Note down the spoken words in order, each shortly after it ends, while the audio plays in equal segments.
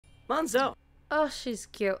Monzo. Oh, she's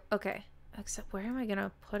cute. Okay. Except where am I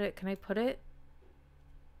gonna put it? Can I put it?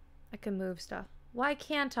 I can move stuff. Why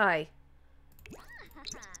can't I?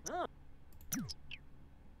 Oh.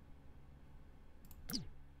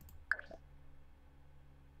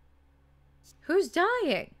 Who's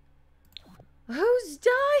dying? Who's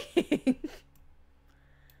dying?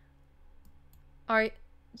 Alright,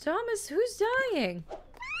 Thomas, who's dying?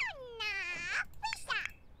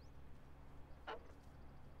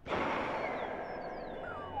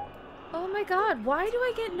 Oh my god, why do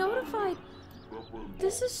I get notified?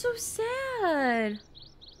 This is so sad.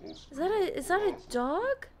 Is that a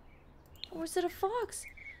dog? Or is it a fox?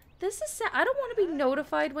 This is sad. I don't want to be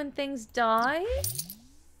notified when things die.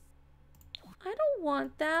 I don't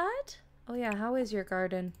want that. Oh yeah, how is your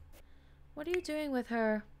garden? What are you doing with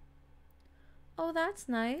her? Oh, that's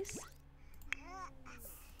nice.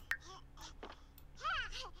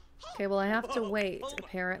 Okay, well I have to wait,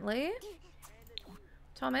 apparently.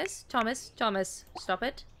 Thomas, Thomas, Thomas, stop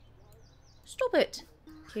it. Stop it.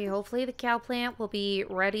 Okay, hopefully the cow plant will be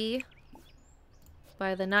ready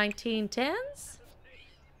by the 1910s.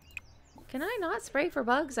 Can I not spray for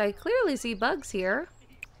bugs? I clearly see bugs here.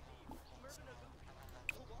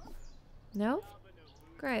 No?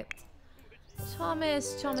 Great.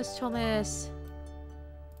 Thomas, Thomas, Thomas.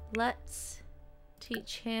 Let's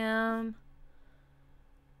teach him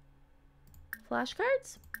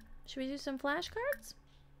flashcards. Should we do some flashcards?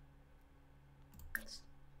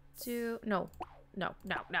 No. No,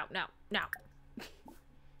 no, no, no, no.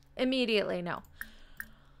 Immediately, no.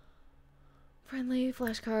 Friendly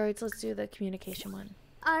flashcards. Let's do the communication one.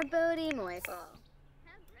 Oh,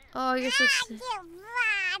 you're so sick.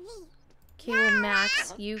 Okay, well,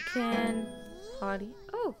 Max, you can potty.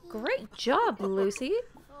 Oh, great job, Lucy.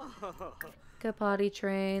 Good potty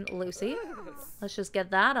train, Lucy. Let's just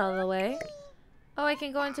get that out of the way. Oh, I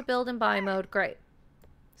can go into build and buy mode. Great.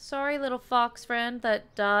 Sorry, little fox friend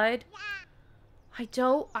that died. I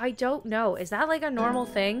don't know. Is that like a normal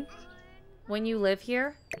thing when you live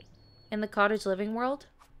here in the cottage living world?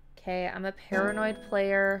 Okay, I'm a paranoid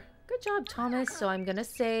player. Good job, Thomas. So I'm gonna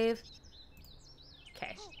save.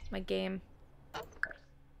 Okay, my game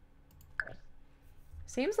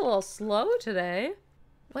seems a little slow today.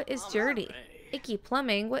 What is dirty? Icky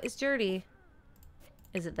plumbing. What is dirty?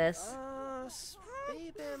 Is it this?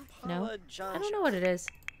 No? I don't know what it is.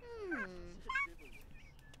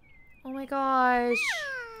 Oh my gosh.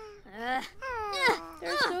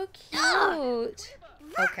 They're so cute.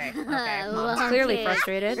 Okay, Mom's clearly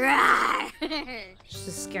frustrated. She's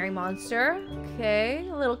a scary monster. Okay,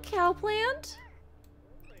 a little cow plant.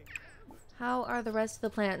 How are the rest of the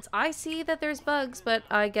plants? I see that there's bugs, but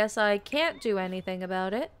I guess I can't do anything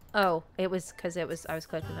about it. Oh, it was because I was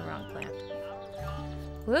clicking the wrong plant.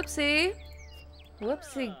 Whoopsie.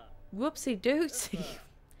 Whoopsie. Whoopsie doopsie.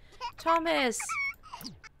 Thomas.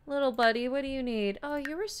 Little buddy, what do you need? Oh,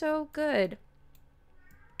 you were so good.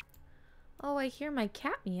 Oh, I hear my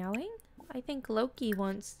cat meowing. I think Loki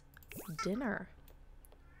wants dinner.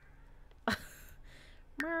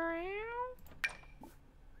 Meow.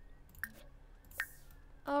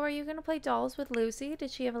 Oh, are you gonna play dolls with Lucy? Did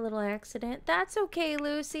she have a little accident? That's okay,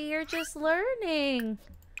 Lucy. You're just learning.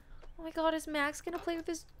 Oh my god, is Max gonna play with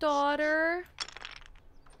his daughter?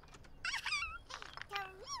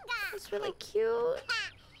 It's really cute.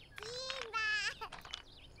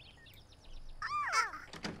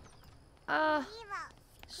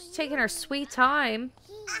 She's taking her sweet time.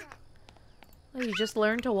 Oh, you just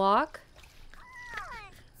learned to walk?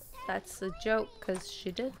 That's a joke, because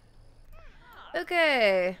she did.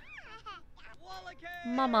 Okay.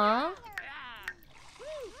 Mama.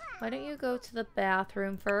 Why don't you go to the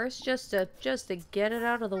bathroom first, just to get it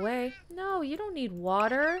out of the way? No, you don't need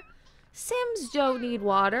water. Sims don't need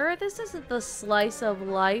water. This isn't the slice of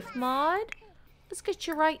life mod. Let's get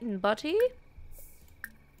you writing, buddy.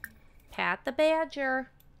 Pat the badger.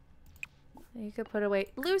 You could put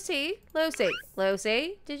away. Lucy, Lucy,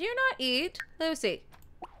 Lucy. Did you not eat? Lucy.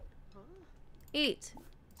 Eat.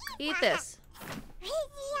 Eat this.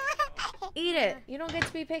 Eat it. You don't get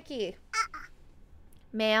to be picky.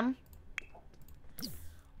 Ma'am.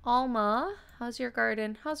 Alma, how's your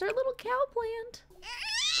garden? How's our little cow plant?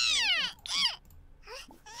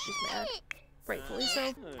 She's mad. Rightfully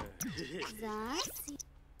so.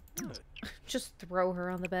 Just throw her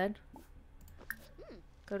on the bed.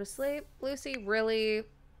 Go to sleep. Lucy, really?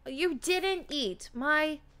 You didn't eat.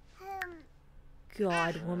 My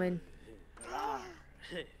God, woman.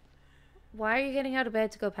 Why are you getting out of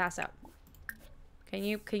bed to go pass out? Can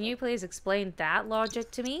you please explain that logic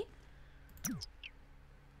to me?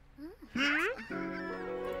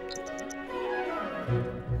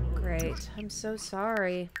 right. I'm so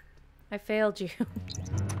sorry. I failed you.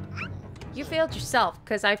 You failed yourself,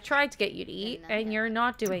 because I've tried to get you to eat, and you're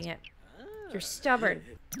not doing it. You're stubborn.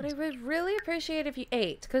 But I would really appreciate if you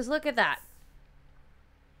ate, because look at that.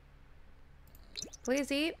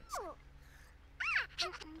 Please eat.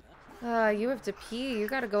 You have to pee. You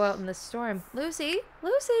gotta go out in the storm. Lucy,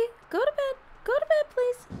 Lucy, go to bed. Go to bed,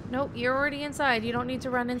 please. Nope, you're already inside. You don't need to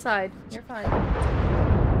run inside. You're fine. Oh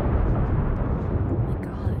my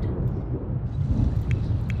god.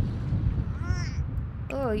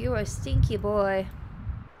 Oh, you are a stinky boy.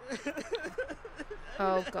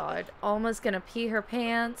 Oh god. Alma's gonna pee her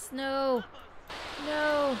pants. No.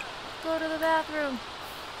 No. Go to the bathroom.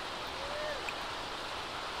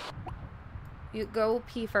 You go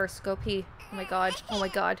pee first. Go pee. Oh my god. Oh my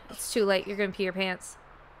god. It's too late. You're gonna pee your pants.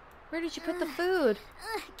 Where did you put the food?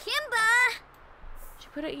 Kimba! Did you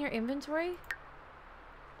put it in your inventory?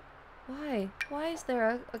 Why? Why is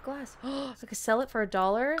there a glass? Oh, I could sell it for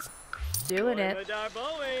 $1? Doing it.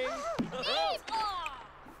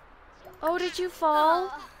 Oh, did you fall?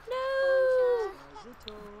 No!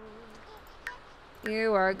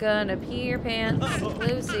 You are gonna pee your pants,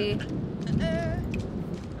 Lucy.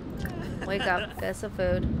 Wake up, get some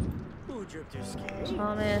food.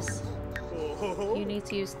 Thomas, you need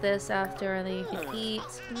to use this after and then you can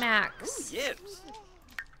eat. Max.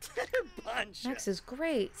 Max is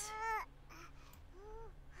great.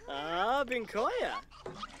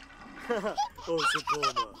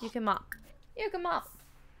 You can mop. You can mop.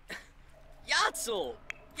 Yatzel!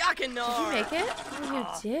 Did you make it?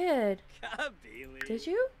 Oh, you did. Did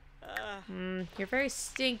you? You're very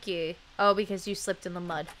stinky. Oh, because you slipped in the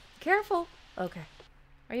mud. Careful. Okay.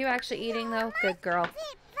 Are you actually eating, though? Good girl.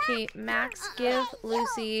 Okay, Max, give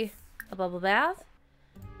Lucy a bubble bath.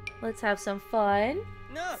 Let's have some fun.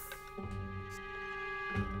 No.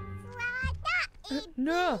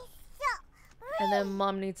 No. And then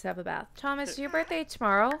Mom needs to have a bath. Thomas, is your birthday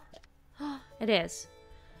tomorrow? It is.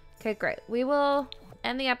 Okay, great. We will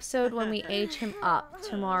end the episode when we age him up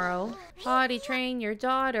tomorrow. Potty train your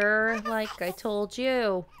daughter, like I told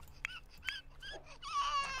you.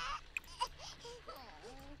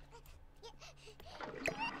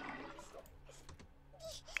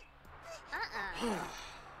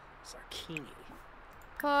 Zarkini.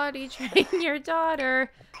 Potty train your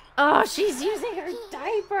daughter. Oh, she's using her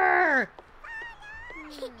diaper.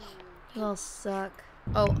 You all suck.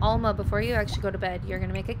 Oh, Alma, before you actually go to bed, you're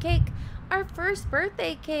gonna make a cake. Our first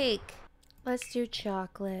birthday cake. Let's do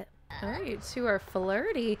chocolate. Oh, you two are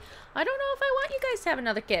flirty. I don't know if I want you guys to have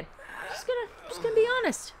another kid. Just gonna be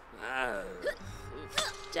honest.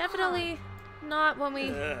 Definitely not when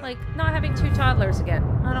we like not having 2 toddlers again.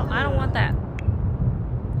 I don't want that.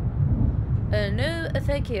 No,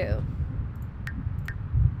 thank you.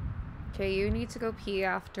 Okay, you need to go pee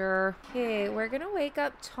after. Okay, we're gonna wake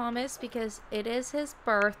up Thomas because it is his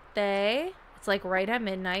birthday. It's like right at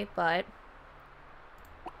midnight, but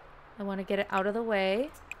I want to get it out of the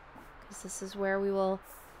way because this is where we will,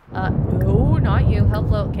 no, not you, help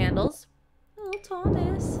float candles. Little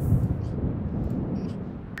Thomas.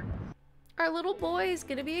 Our little boy is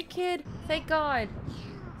gonna be a kid. Thank God.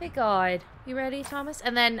 Thank God. You ready, Thomas?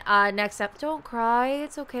 And then next up, don't cry.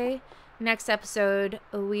 It's okay. Next episode,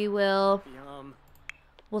 we'll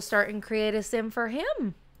start and create a sim for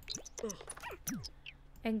him.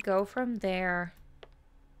 And go from there.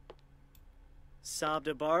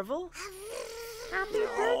 Sabda Barvel? Happy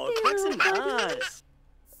Oh, birthday. nice.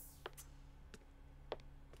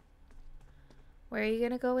 Where are you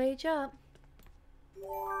gonna go age up?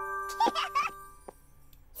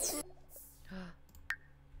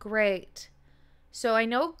 Great. So I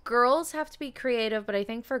know girls have to be creative, but I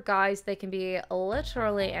think for guys they can be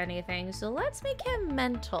literally anything. So let's make him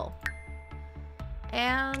mental.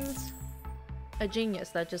 And a genius.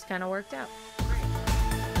 That just kind of worked out.